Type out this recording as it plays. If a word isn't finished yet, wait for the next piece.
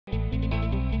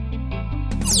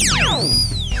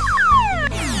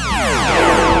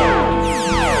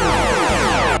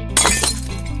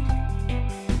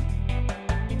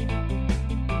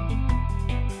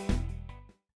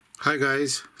Hi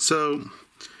guys, so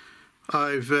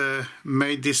I've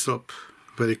made this up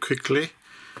very quickly,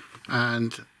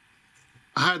 and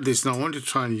I had this and I wanted to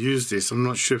try and use this. I'm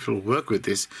not sure if it'll work with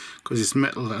this because it's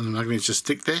metal and the magnets just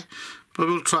stick there, but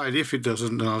we'll try it. If it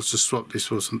doesn't, then I'll just swap this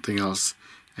for something else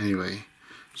anyway.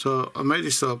 So I made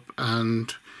this up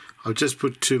and I've just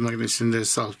put two magnets in there,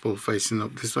 south pole facing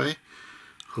up this way.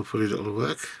 Hopefully that'll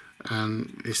work,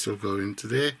 and this will go into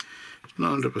there. It's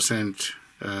not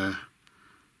 100%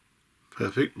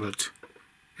 perfect, but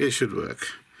it should work.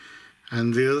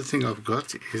 And the other thing I've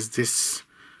got is this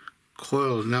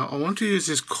coil. Now I want to use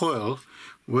this coil.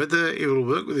 Whether it will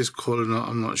work with this coil or not,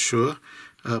 I'm not sure.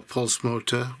 A pulse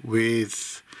motor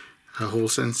with a Hall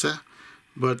sensor,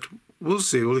 but we'll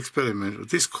see. We'll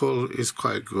experiment. This coil is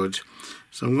quite good,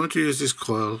 so I'm going to use this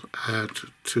coil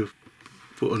to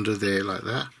put under there like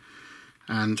that,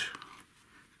 and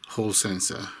Hall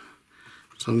sensor.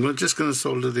 So I'm just going to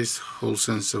solder this Hall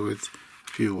sensor with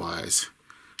a few wires,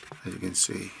 as you can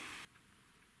see.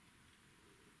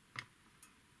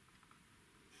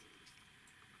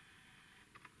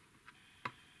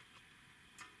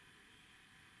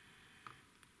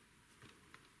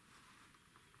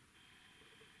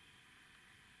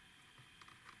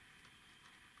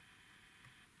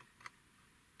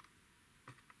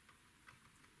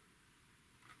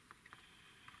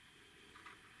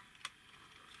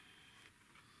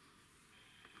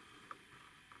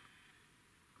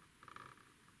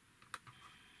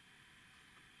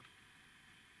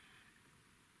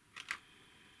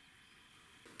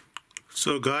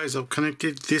 So guys, I've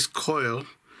connected this coil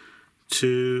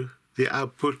to the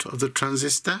output of the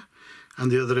transistor and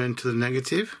the other end to the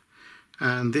negative,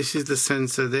 and this is the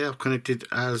sensor there. I've connected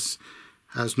as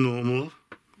normal,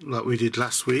 like we did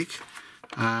last week,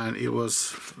 and it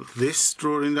was this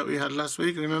drawing that we had last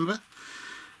week, remember?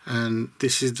 And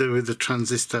this is with the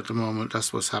transistor at the moment.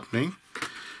 That's what's happening.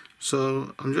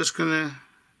 So I'm just gonna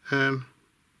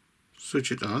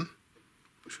switch it on,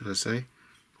 should I say,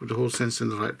 put the Hall sensor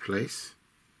in the right place.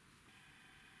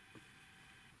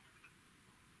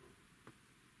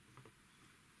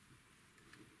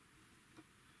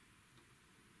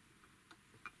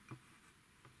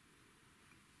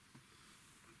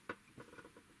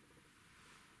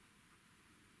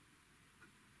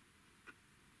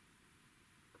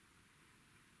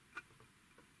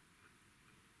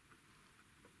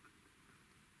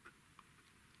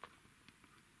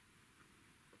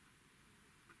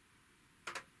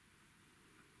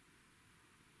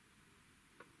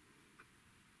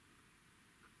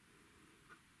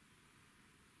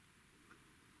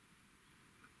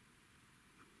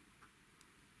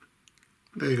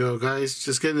 There you go guys,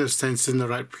 just getting the sensor in the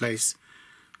right place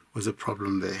was a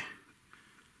problem there.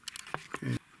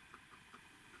 Okay.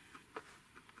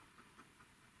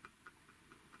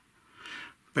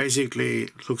 Basically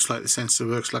it looks like the sensor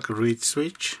works like a reed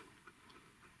switch.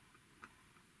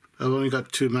 I've only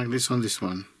got two magnets on this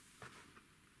one.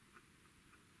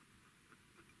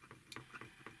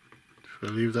 If I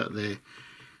leave that there,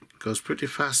 it goes pretty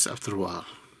fast after a while.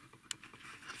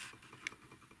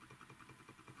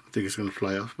 I think it's going to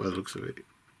fly off by the looks of it.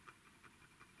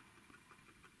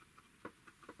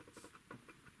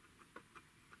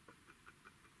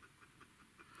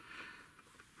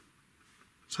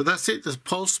 So that's it, the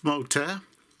pulse motor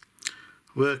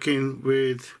working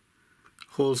with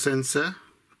Hall sensor,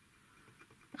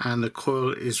 and the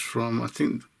coil is from, I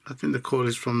think the coil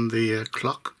is from the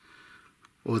clock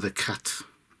or the cat.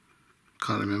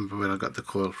 Can't remember where I got the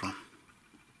coil from.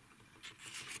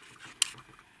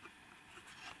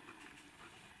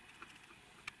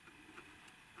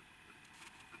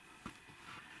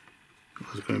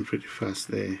 I was going pretty fast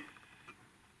there.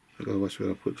 I gotta watch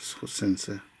where I put this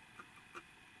sensor.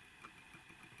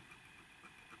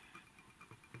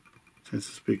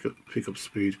 Sensors pick up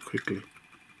speed quickly.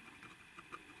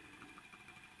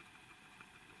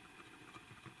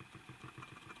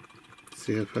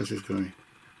 See how fast it's going.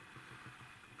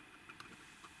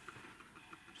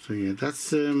 So yeah,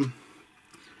 that's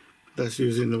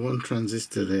using the one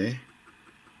transistor there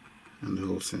and the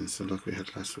Hall sensor like we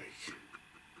had last week.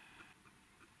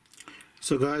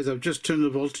 So guys, I've just turned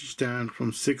the voltage down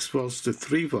from 6 volts to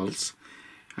 3 volts,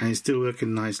 and it's still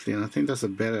working nicely, and I think that's a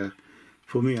better,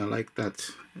 for me I like that.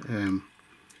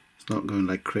 It's not going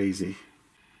like crazy.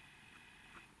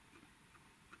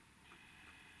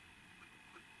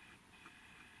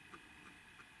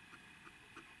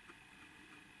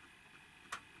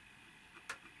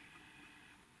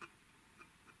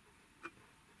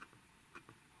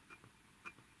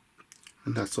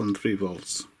 And that's on 3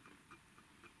 volts.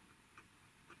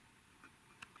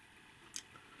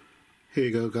 Here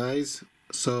you go guys,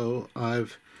 so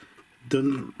I've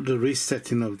done the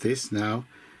resetting of this now.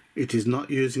 It is not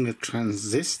using a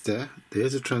transistor.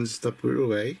 There's a transistor, put it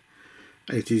away.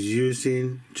 It is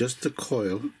using just the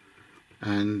coil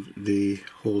and the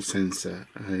Hall sensor.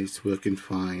 It's working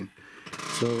fine.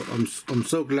 So I'm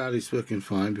so glad it's working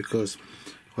fine, because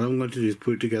what I'm going to do is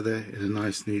put it together in a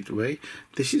nice neat way.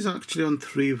 This is actually on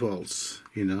 3 volts,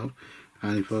 you know,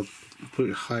 and if I put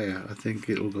it higher, I think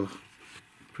it'll go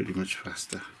pretty much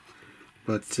faster.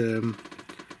 But the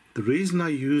reason I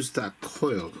use that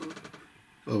coil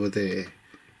over there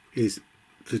is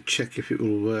to check if it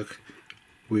will work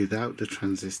without the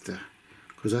transistor,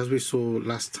 because as we saw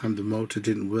last time, the motor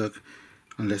didn't work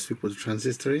unless we put the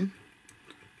transistor in,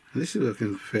 and this is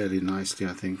working fairly nicely.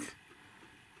 I think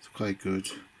it's quite good.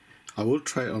 I will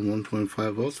try it on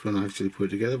 1.5 volts when I actually put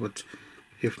it together, but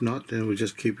if not, then we'll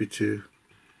just keep it to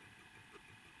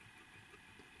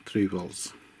 3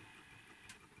 volts.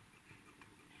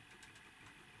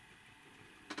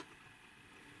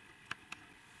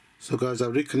 So guys,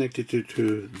 I've reconnected it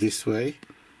to this way,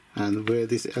 and where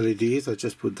this LED is, I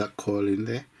just put that coil in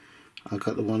there. I've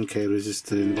got the 1K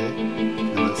resistor in there,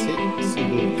 and that's it.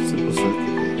 Simple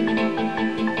circuit there.